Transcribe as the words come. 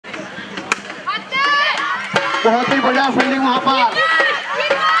बहुत ही बढ़िया फील्डिंग वहां पर।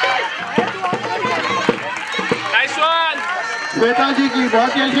 श्वेता जी की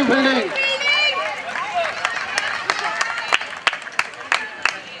बहुत ही अच्छी फील्डिंग।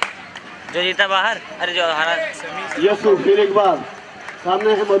 जो जीता बाहर, अरे जो हारा यशु। फिर एक बार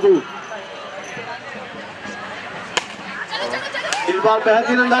सामने है मधु। इस बार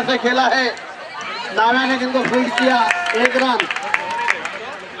बेहतरीन अंदाज से खेला है नाव्या ने, जिनको फील्ड किया 1 रन।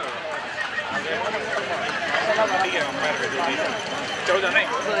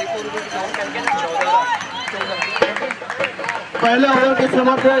 पहले ओवर के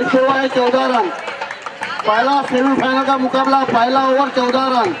समय पे शो है 14 रन। पहला सेमीफाइनल का मुकाबला, पहला ओवर 14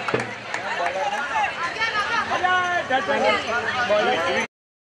 रन।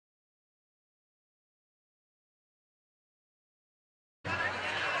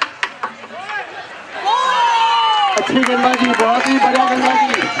 अच्छी गेंदबाजी, बहुत ही बढ़िया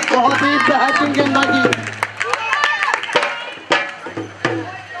गेंदबाजी, बहुत ही बेहतरीन गेंदबाजी।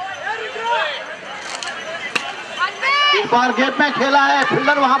 इस बार गेट में खेला है,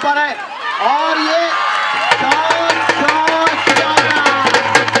 फील्डर वहां पर है और ये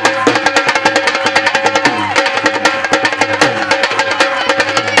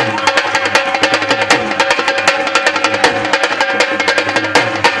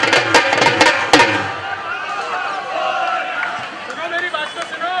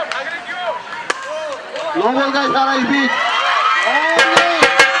नो बॉल का इशारा इस बीच।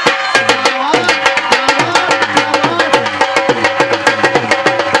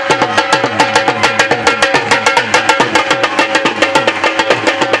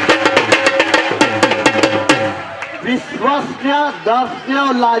 विश्वसनीय, दर्शनीय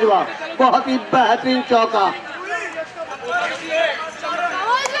और लाजवाब, बहुत ही बेहतरीन चौका।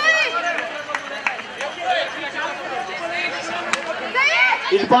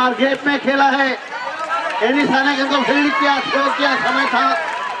 इस बार गेप में खेला है, एनिसा ने इनको फील्ड किया, थ्रो किया, समय था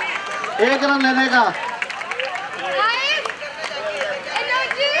 1 रन लेने का।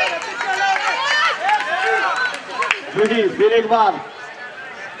 फिर एक बार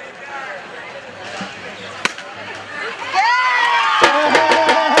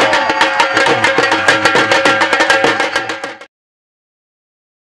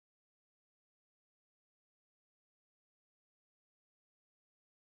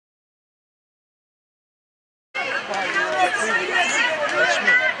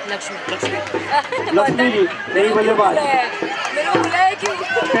लक्ष्मी जी नई बल्लेबाज।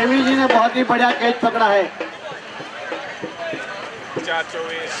 प्रेमी जी ने बहुत ही बढ़िया कैच पकड़ा है।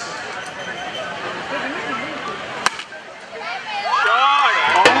 4-24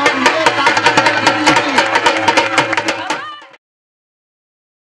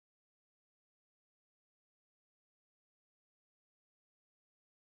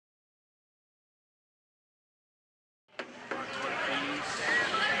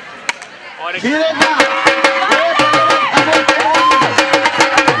 और एक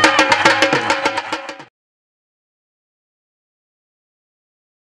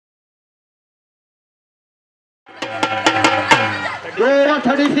 2 over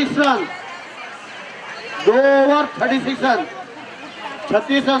 36 run, 2 over 36 run,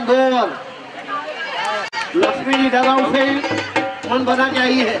 36 run 2 over. Lakshmi ji dugout से मन बना के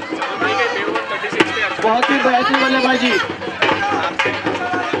आई है, बहुत ही बेहतरीन बल्लेबाजी।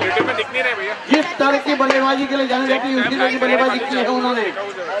 जिस तरह की बल्लेबाजी के लिए जानी जाती है उसी तरह की बल्लेबाजी की है उन्होंने।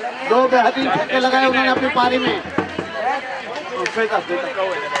 2 बेहतरीन छक्के लगाए उन्होंने अपनी पारी में।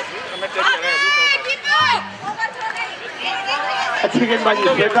 अच्छी गेंदबाजी,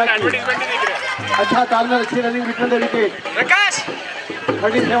 अच्छा तालमेल, अच्छी running between the wicket.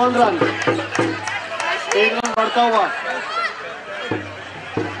 37 run, 1 run बढ़ता हुआ।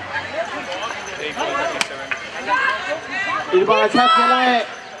 इस बार अच्छा खेला है,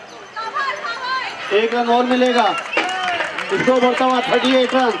 1 रन और मिलेगा। इसको बढ़ता हुआ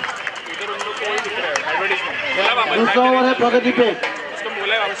 38 रन। दूसरा ओवर है प्रगति पे।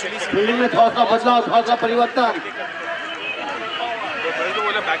 फील्डिंग में थोड़ा सा बदलाव, थोड़ा सा परिवर्तन।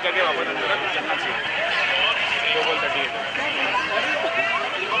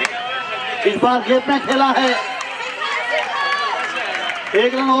 इस बार गेट में खेला है,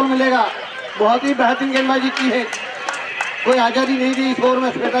 1 रन और मिलेगा। बहुत ही बेहतरीन गेंदबाजी की है, कोई आजादी नहीं दी इस ओवर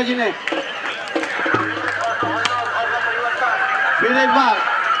में श्वेता जी ने। फिर एक बार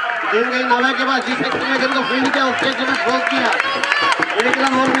गेंद गई नावा के बाद, जिस सेक्टर में गेंद को फील्ड किया उस क्षेत्र में थ्रो किया, 1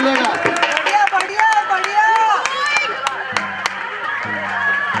 रन और मिलेगा।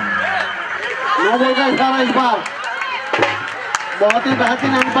 नो बॉल का इशारा इस बार, बहुत ही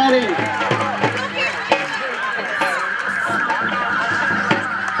बेहतरीन अंपायरिंग।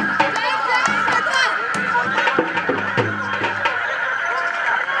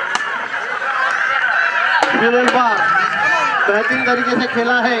 फिर एक बार बेहतरीन तरीके से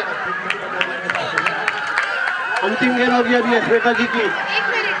खेला है। अंतिम गेंद होगी अभी श्वेता जी की।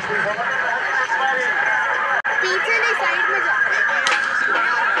 पीछे नहीं, साइड में जा।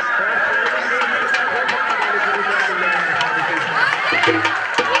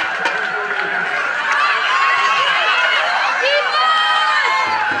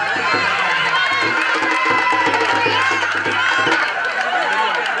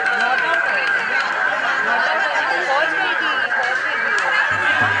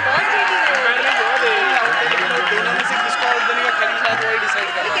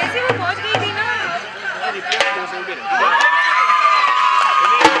 कैसे वो पहुंच गई थी ना।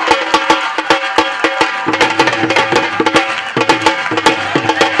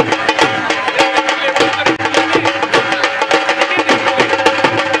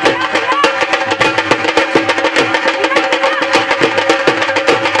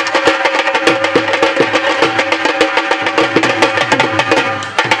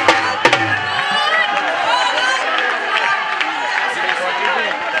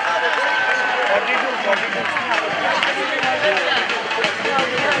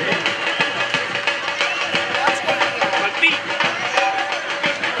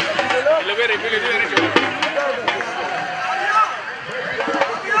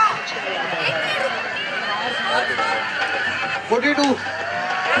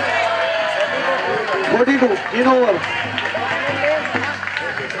 तीन ओवर।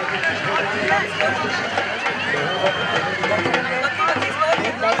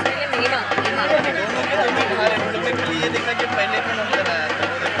 ये देखा कि पहले पे नंबर आया था,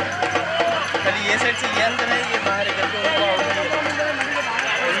 खाली ये साइड से ये अंदर है, ये बाहर है करके उनको आउट किया।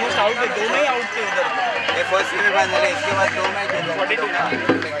 ऑलमोस्ट आउट है, दो में आउट थे उधर। ये फर्स्ट सेमीफाइनल है, इसके बाद 2 मैच है, 42 का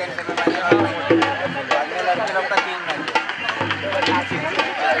सेकंड सेमीफाइनल बाद में लड़के लोग का 3 मैच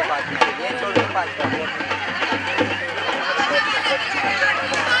ये छोड़ के 5 का।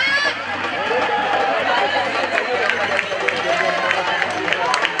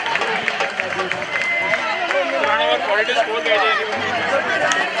 स्कोर कह देंगे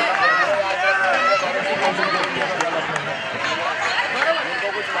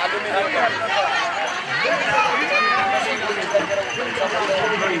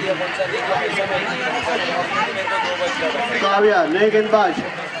काव्या नए गेंदबाज।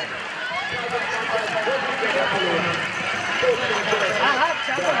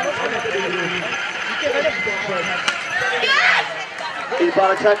 इस बार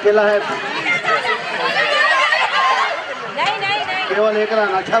अच्छा खेला है, केवल 1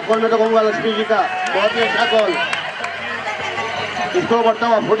 रन। अच्छा कॉल में तो कहूँगा लक्ष्मी जी का, बहुत ही अच्छा कॉल। इसको बढ़ता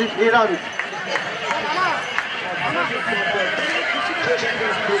हुआ 43 रन।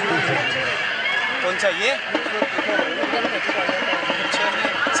 कौन सा ये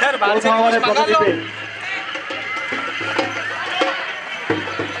सर बाल से कुछ मंगा लो।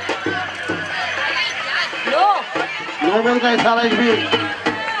 9 बॉल का इशारा इस बीच।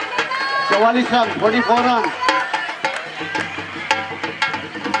 44 रन, 44 रन।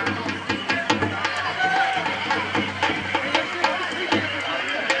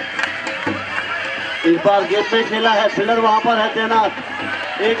 इस बार गेट में खेला है, फिलर वहां पर है तैनात।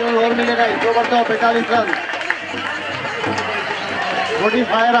 1 रन और मिलेगा, इसको बढ़ता हुआ 45 रन,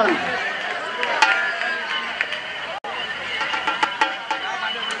 45 रन।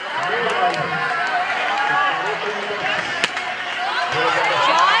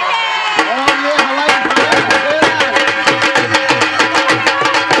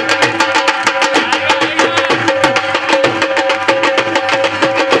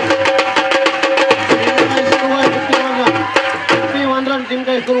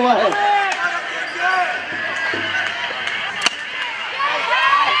 हुआ है।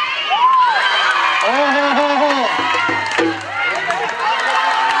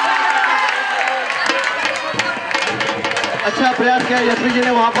 अच्छा प्रयास किया यशवी जी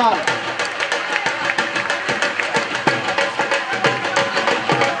ने वहां पर।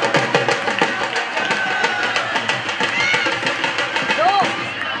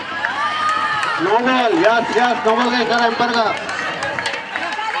 No ball, yes yes, no ball का इशारा एम्पायर का।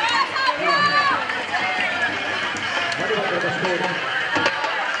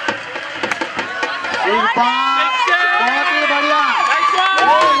 बहुत ही बढ़िया,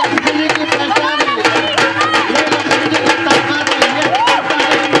 लक्ष्मी जी की पहचान है, ये लक्ष्मी जी की ताकत है, ये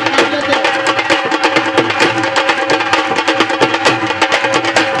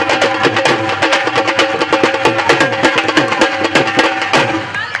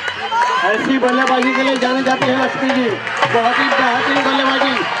ऐसी बल्लेबाजी के लिए जाने जाते हैं लक्ष्मी जी। बहुत ही बेहतरीन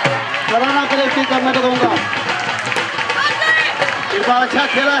बल्लेबाजी, सराहना करे इसकी करना तो कहूँगा। इस बार अच्छा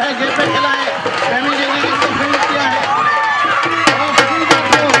खेला है, गेट पे खेला है,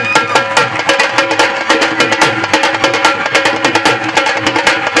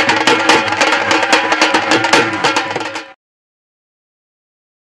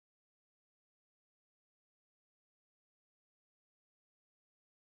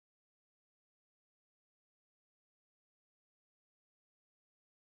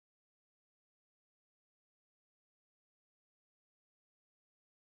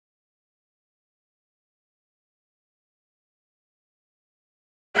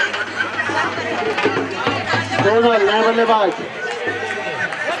 दोनों नए बल्लेबाज।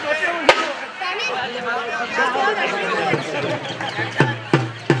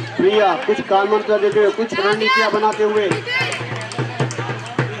 प्रिया कुछ कान मंत्र देते हुए, कुछ रणनीतियां बनाते हुए।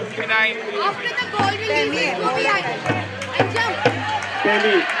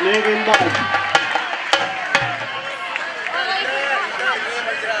 पहली नए गेंदबाज।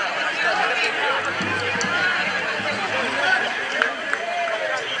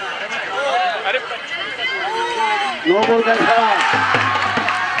 नो बॉल का इशारा।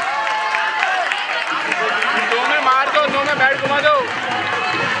 दो में मार दो, दो में बैट घुमा दो।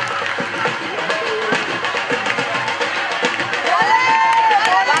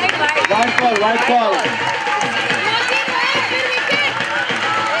 White ball, white ball.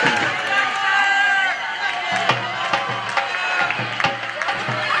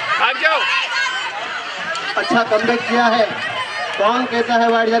 अच्छा कमबैक किया है। कौन कहता है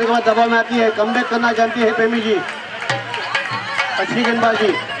वाइट जाने के बाद दबाव में आती है? कमबैक करना जानती है प्रेमी जी। अच्छी गेंदबाजी।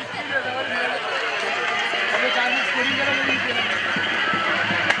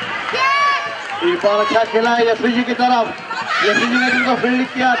 इस बार अच्छा खेला है यशवी जी की तरफ। यशवी जी ने जिनको फील्ड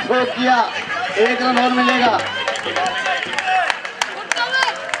किया, थ्रो किया, 1 रन और मिलेगा।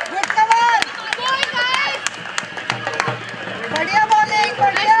 बढ़िया बॉलिंग,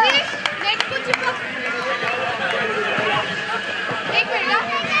 बढ़िया।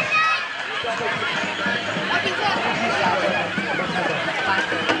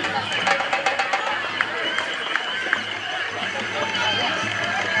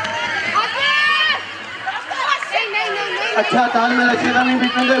 अच्छा तालमेल, अच्छी रनिंग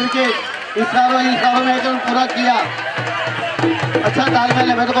बीच में विकेट। इशारों में 1 रन पूरा किया। अच्छा तालमेल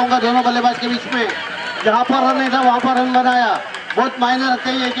है, मैं तो कहूँगा दोनों बल्लेबाज के बीच में। जहाँ पर रन नहीं था वहाँ पर रन बनाया। बहुत मायने रखते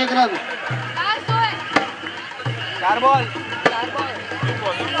हैं 1-1 रन। 4 बॉल।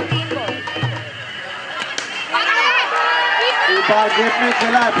 एक बार गेट में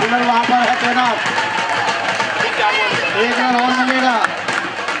खेला है, फील्डर वहाँ पर है तैनात। 1 रन और मिलेगा।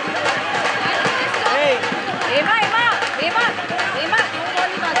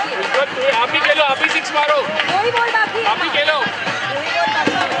 आप ही खेलो, आप ही 6 मारो। कोई बॉल बाकी है। आप ही खेलो।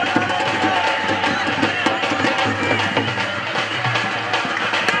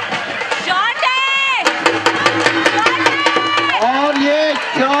 शॉट है। और ये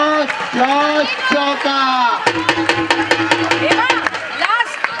चौका।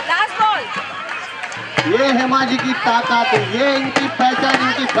 Last ball. ये हेमा जी की ताकत है, ये इनकी पहचान,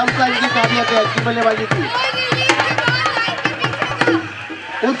 इनकी क्षमता, इनकी काबिलियत है अच्छी बल्लेबाजी की।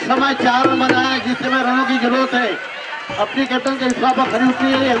 उस समय 4 रन बनाया जिस समय रनों की जरूरत है। अपनी कैप्टन के हिसाब पर खरी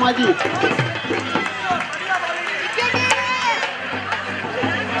उतरी है हेमा जी।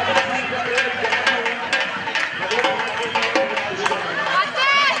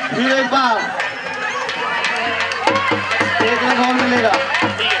 फिर एक बार 1 रन और मिलेगा।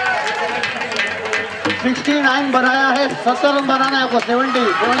 69 बनाया है, 70 रन बनाना है आपको।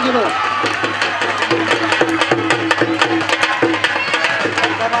 70।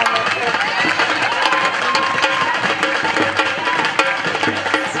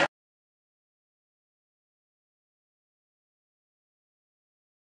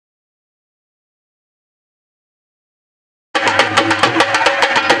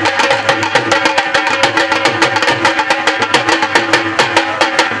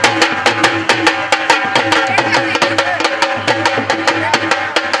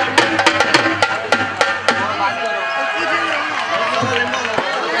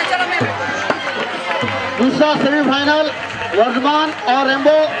 दूसरा सेमीफाइनल वर्धमान और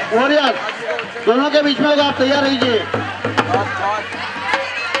रेम्बो वॉरियर्स दोनों के बीच में होगा। आप तैयार रहिए।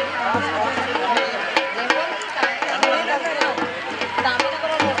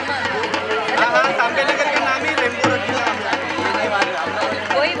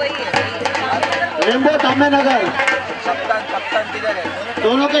 रेम्बो तामे नगर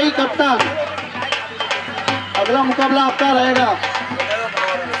दोनों के ही कप्तान। अगला मुकाबला आपका रहेगा।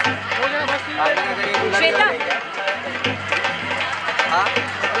 श्वेता। हाँ,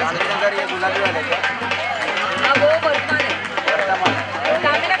 ये गुलाबी वाले क्या? हाँ वो वर्तमान है।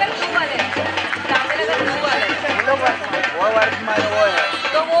 तामिलनगर ब्लू वाले। तामिलनगर ब्लू वाले। वो वर्तमान वो है।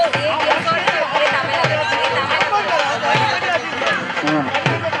 तो वो ये सॉरी ये तामिलनगर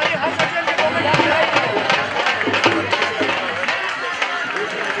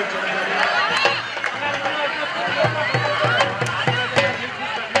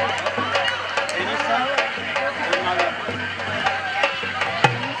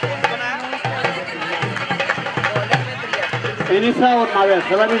एनिसा और नाव्या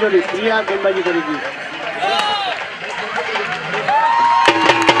सलामी जोड़ी प्रिया गेंदबाजी करेगी।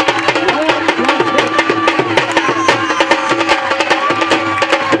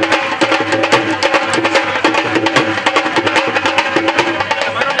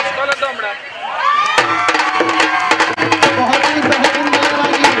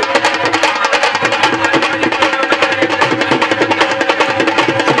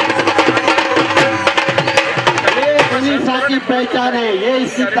 पहचान है, ये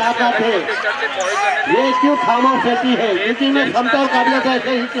इसकी ताकत है। ये क्यों खामोश रहती है, क्योंकि मैं क्षमता और काबिलियत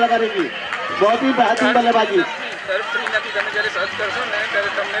ऐसे हिट लगाने की। बहुत ही बेहतरीन बल्लेबाजी। સર્વ ફ્રી નથી, તમે જ્યારે સર્ચ કરશો ને ત્યારે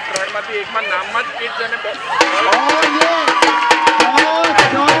તમને 3 માંથી 1 માં નામમાં જ એક જણે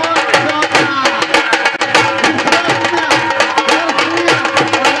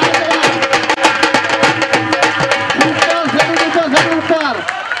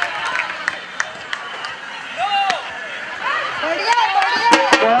और ये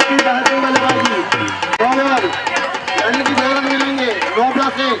बहुत ही बेहतरीन बल्लेबाजी। 2 ओवर यानी कि 2 रन मिलेंगे 9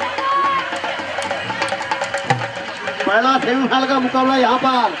 प्लस 1। पहला सेमीफाइनल का मुकाबला यहाँ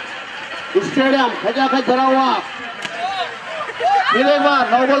पर स्टेडियम खचाखच भरा हुआ। फिर एक बार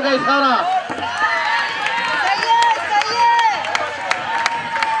 9 बॉल का इशारा।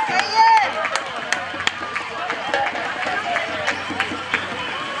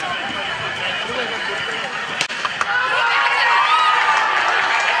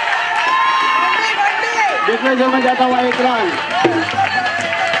 देखने जो मैं जाता हुआ 1 रन।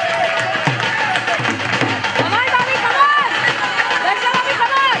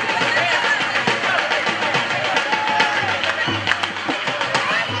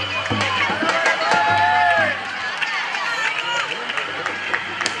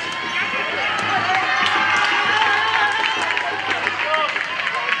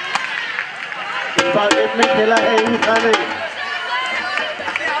 गेट में खेला है ईसा ने,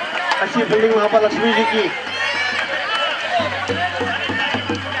 अच्छी फील्डिंग वहां पर लक्ष्मी जी की।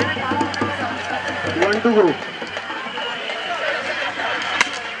 1 to go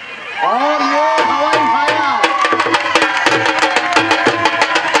और ये हवाई फायर।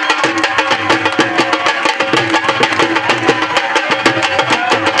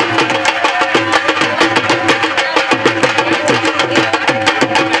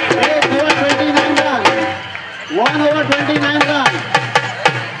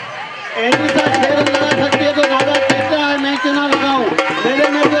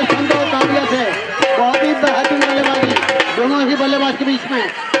 बल्लेबाज के बीच में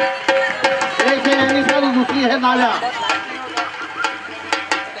एक है अनिसा, दूसरी है नाला।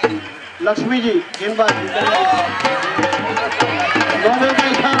 लक्ष्मी जी गेंदबाज 9 बॉल का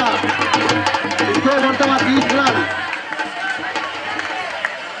इशारा। इसको वर्तमान 30 रन।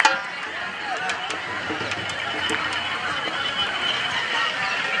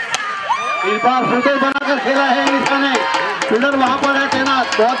 इस बार फील्डर बनाकर खेला है अनिसा ने। फील्डर वहां पर है तैनात।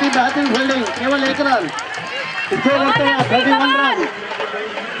 बहुत ही बेहतरीन फील्डिंग, केवल 1 रन। इसको बोलते हैं 31 रन।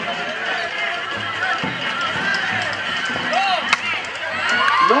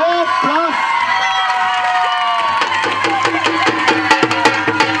 नो प्लस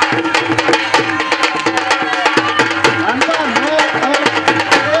अंतर 9 और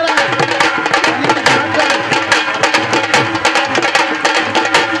 13।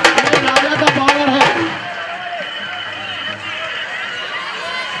 ये राजा का बॉलर है।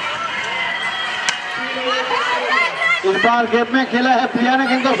 इस बार गेम में खेला है प्रिया ने,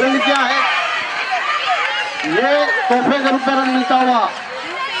 गेंद को फील्ड किया है। ये तोहफे के रूप में रन मिलता हुआ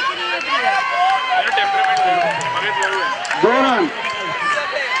 2 रन।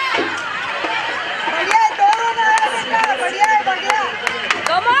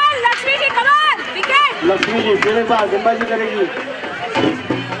 लक्ष्मी जी फिर एक बार गेंदबाजी करेगी।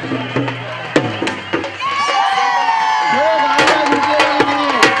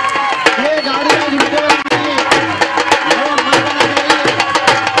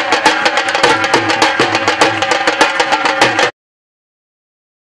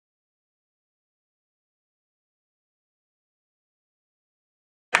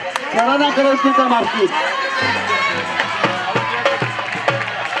 सराहना करो उसकी कमाल की।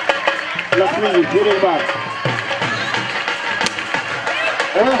 लक्ष्मी जी फिर एक बार।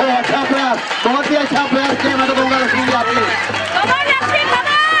 ओहो अच्छा प्रयास, बहुत ही अच्छा प्रयास किया मैं तो कहूँगा लक्ष्मी जी आपने।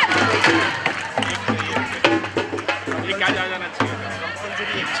 ये क्या जाना चाहिए?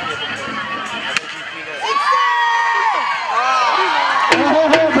 ओहो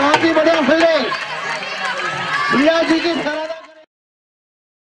बहुत ही बढ़िया फील्डिंग प्रिया जी की सराहना।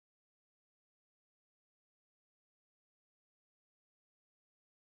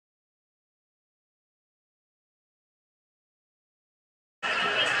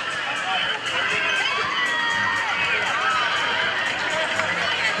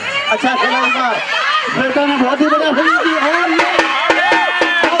 अच्छा खेला इस बार, बेटा ने बहुत ही बढ़िया फील्डिंग की। और ये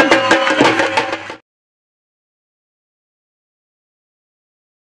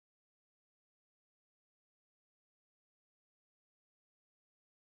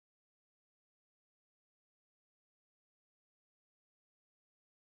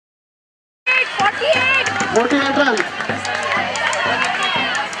Forty-eight. 48 रन।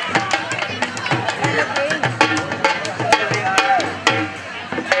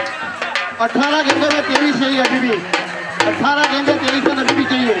 18 गेंदों में 23 चाहिए अभी भी। 18 गेंदे 23 रन अभी भी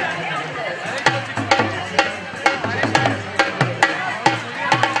चाहिए।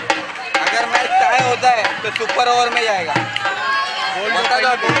 अगर मैच टाई होता है तो सुपर ओवर में जाएगा।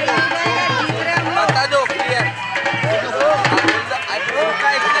 बता दो क्लियर।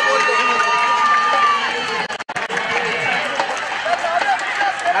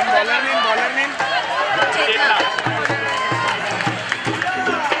 बॉलर नेम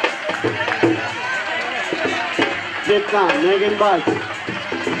चेतना नए गेंदबाज।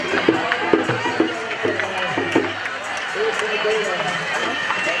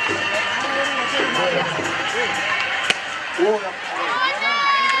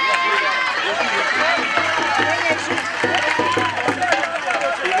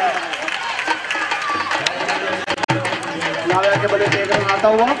 लाव्या के बल्ले से एक रन आता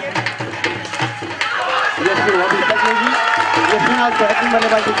हुआ। यशवीर बहुत दिक्कत लेगी। यशवीर आज बेहतरीन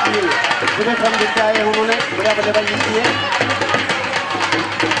बल्लेबाजी की है। सुबह रन जीत के आए हैं उन्होंने, बढ़िया बल्लेबाजी की है।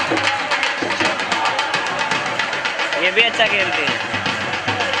 ये भी अच्छा खेलते हैं।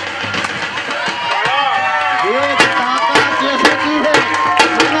 ये ताकत जैसे की है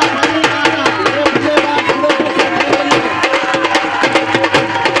बिना पानी का ना, ये बल्लेबाज लोगों को खेलेंगे।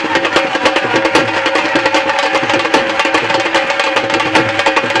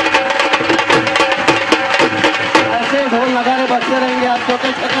 ऐसे ढोल नगाड़े बजते रहेंगे। आप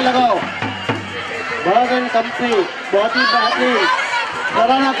छोटे छक्के लगाओ। बड़ा कंपनी बहुत ही बेहतरीन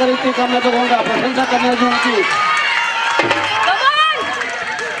सराहना करी थी। कम मैं तो कहूँगा प्रशंसा करने की उनकी।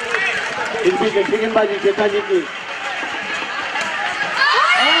 इनकी देखी गेंदबाजी चेता जी की।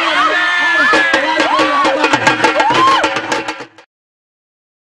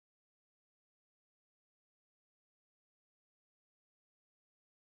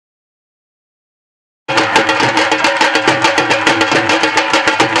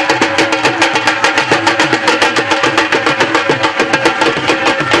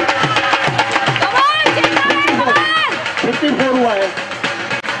 हुआ है।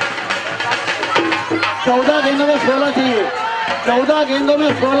 14 गेंदों में 16 चाहिए। 14 गेंदों में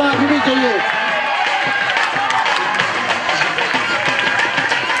 16 अभी भी चाहिए।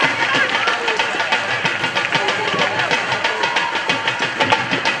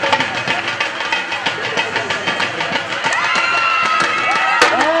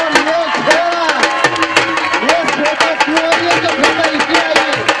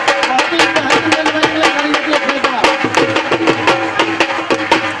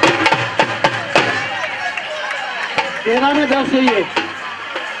 में 10 चाहिए।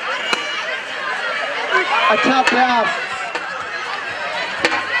 अच्छा प्रयास।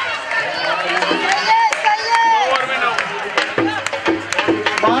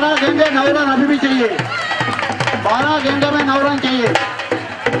 12 गेंदे 9 रन अभी भी चाहिए। 12 गेंदों में 9 रन चाहिए।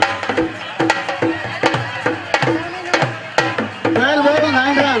 12 बॉल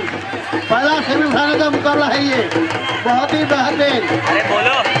 9 रन। पहला सेमीफाइनल का मुकाबला है ये। बहुत ही बेहतरीन। अरे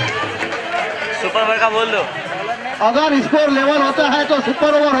बोलो, सुपर ओवर का बोल दो। अगर स्कोर लेवल होता है तो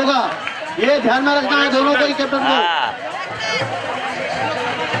सुपर ओवर होगा। ये ध्यान में रखना है दोनों को ही, कैप्टन को।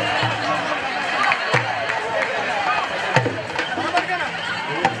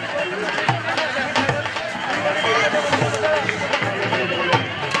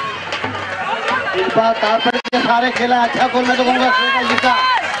 इस बार कारपेट के सारे खेला। अच्छा कॉल मैं तो कहूँगा जीता।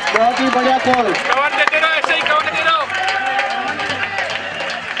 बहुत ही बढ़िया कॉल। कवर देते रहो, ऐसे ही कवर देते रहो।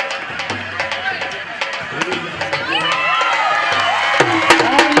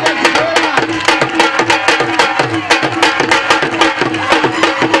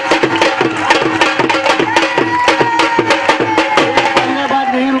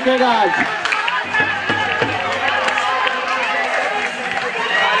 नहीं रुकेगा आज।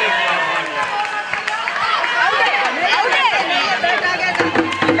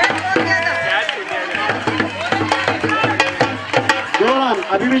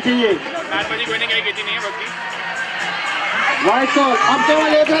 अभी भी चाहिए। White ball. अब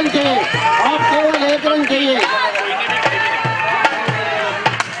केवल 1 रन चाहिए। अब केवल 1 रन चाहिए।